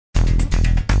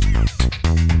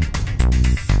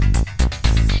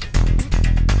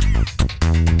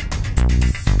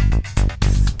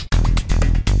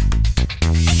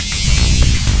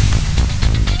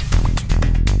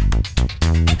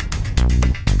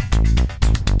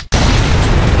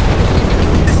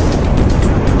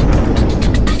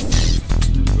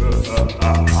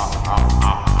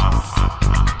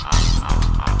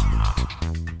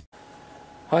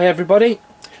Hi everybody,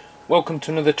 welcome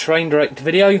to another Terrain Direct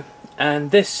video, and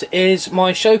this is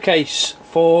my showcase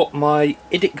for my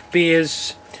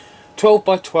Idicbeers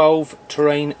 12x12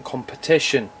 terrain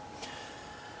competition.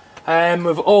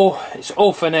 It's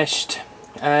all finished.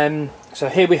 So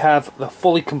here we have the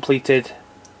fully completed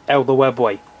Eldar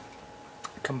webway,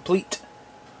 complete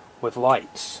with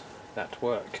lights that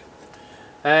work.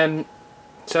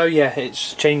 So yeah,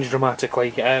 it's changed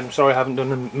dramatically. Sorry I haven't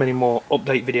done many more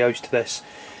update videos to this.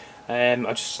 I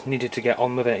just needed to get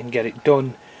on with it and get it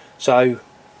done, so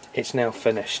it's now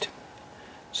finished.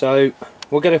 So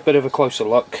we'll get a bit of a closer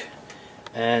look,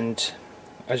 and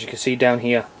as you can see down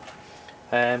here,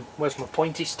 where's my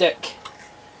pointy stick?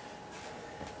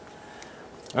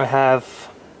 I've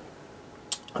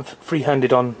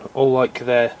freehanded on all like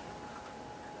the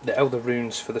Eldar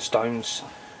runes for the stones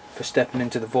for stepping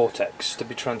into the vortex to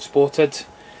be transported.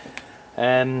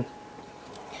 Over,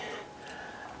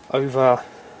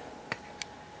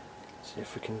 see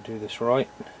if we can do this right.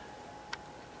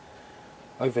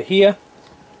 Over here,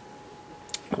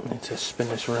 I need to spin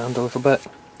this around a little bit.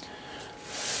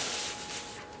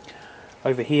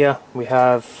 Over here we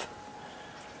have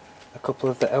a couple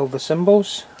of the Eldar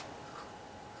symbols,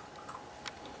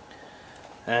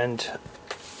 and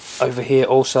over here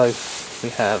also we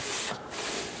have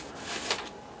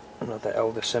another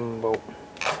Eldar symbol,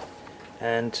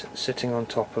 and sitting on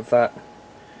top of that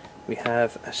we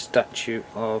have a statue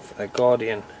of a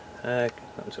guardian. That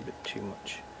was a bit too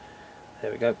much.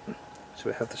 There we go. So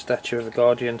we have the statue of the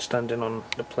guardian standing on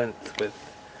the plinth with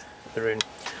the rune.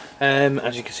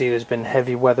 As you can see, there's been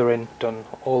heavy weathering done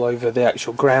all over the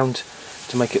actual ground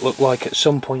to make it look like at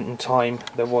some point in time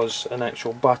there was an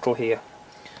actual battle here.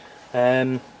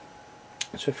 So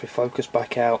if we focus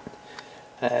back out,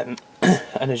 and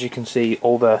as you can see,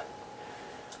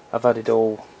 I've added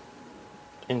all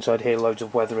inside here loads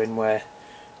of weathering where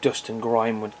dust and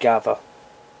grime would gather.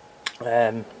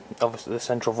 Obviously the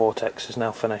central vortex is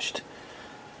now finished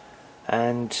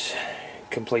and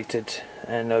completed,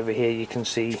 and over here you can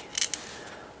see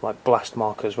like blast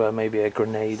markers where maybe a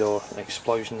grenade or an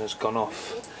explosion has gone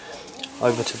off.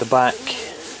 Over to the back,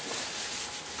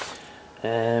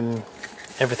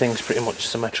 everything's pretty much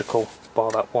symmetrical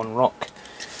bar that one rock.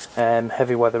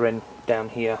 Heavy weathering down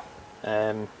here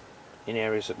in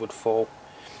areas that would fall,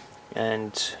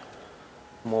 and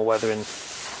more weathering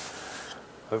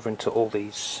over into all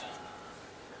these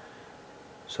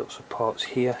sorts of parts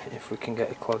here. If we can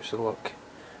get a closer look,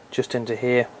 just into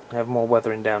here we have more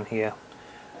weathering down here,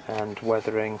 and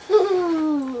weathering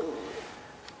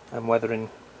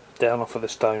down off of the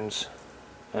stones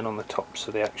and on the tops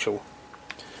of the actual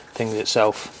thing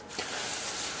itself.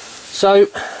 So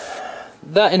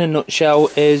that in a nutshell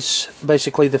is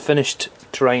basically the finished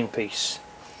terrain piece.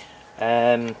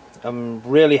 I'm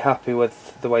really happy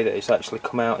with the way that it's actually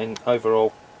come out in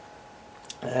overall.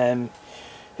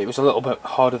 It was a little bit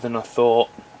harder than I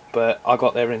thought, but I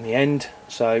got there in the end.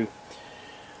 So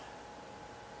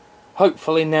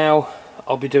hopefully now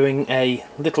I'll be doing a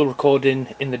little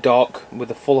recording in the dark with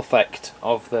the full effect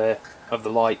of the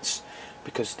lights,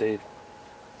 because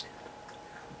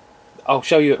I'll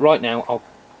show you it right now. I'll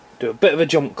do a bit of a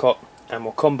jump cut and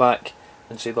we'll come back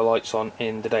and see the lights on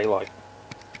in the daylight.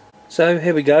 So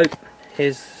here we go.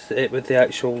 Here's it with the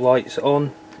actual lights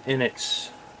on in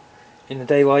the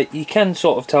daylight. You can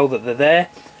sort of tell that they're there,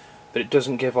 but it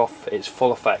doesn't give off its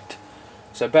full effect.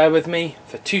 So bear with me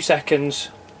for 2 seconds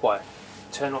while I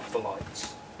turn off the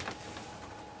lights.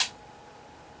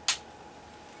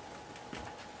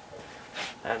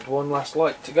 And one last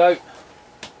light to go.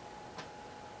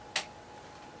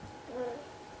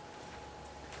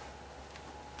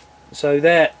 So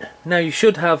there, now you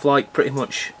should have like pretty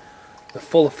much the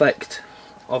full effect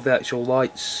of the actual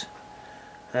lights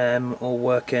all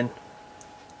working.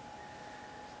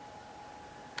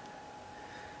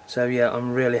 So yeah,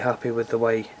 I'm really happy with the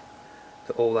way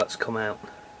that all that's come out.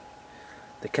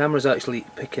 The camera's actually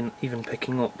even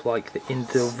picking up like the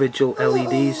individual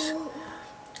LEDs,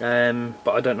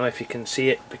 but I don't know if you can see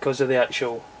it because of the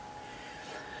actual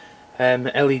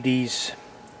LEDs.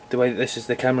 The way that this is,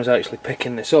 the camera's actually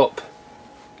picking this up.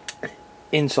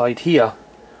 Inside here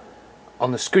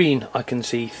on the screen I can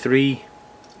see three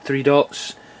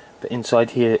dots, but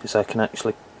inside here is I can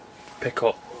actually pick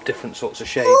up different sorts of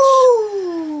shades.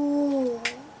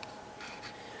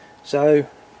 So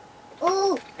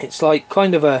it's like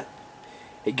kind of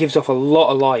it gives off a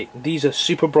lot of light. These are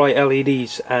super bright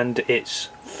LEDs and it's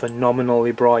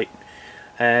phenomenally bright.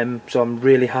 So I'm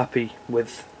really happy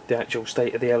with the actual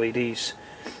state of the LEDs,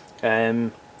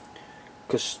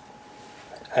 because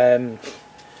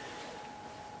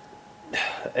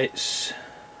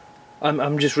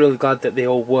I'm just really glad that they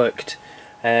all worked.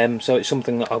 So it's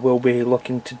something that I will be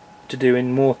looking to do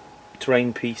in more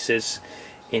terrain pieces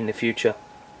in the future.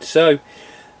 So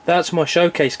that's my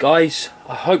showcase, guys.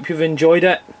 I hope you've enjoyed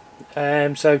it.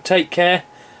 So take care,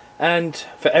 and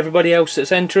for everybody else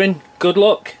that's entering, good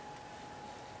luck.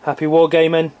 Happy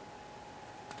wargaming.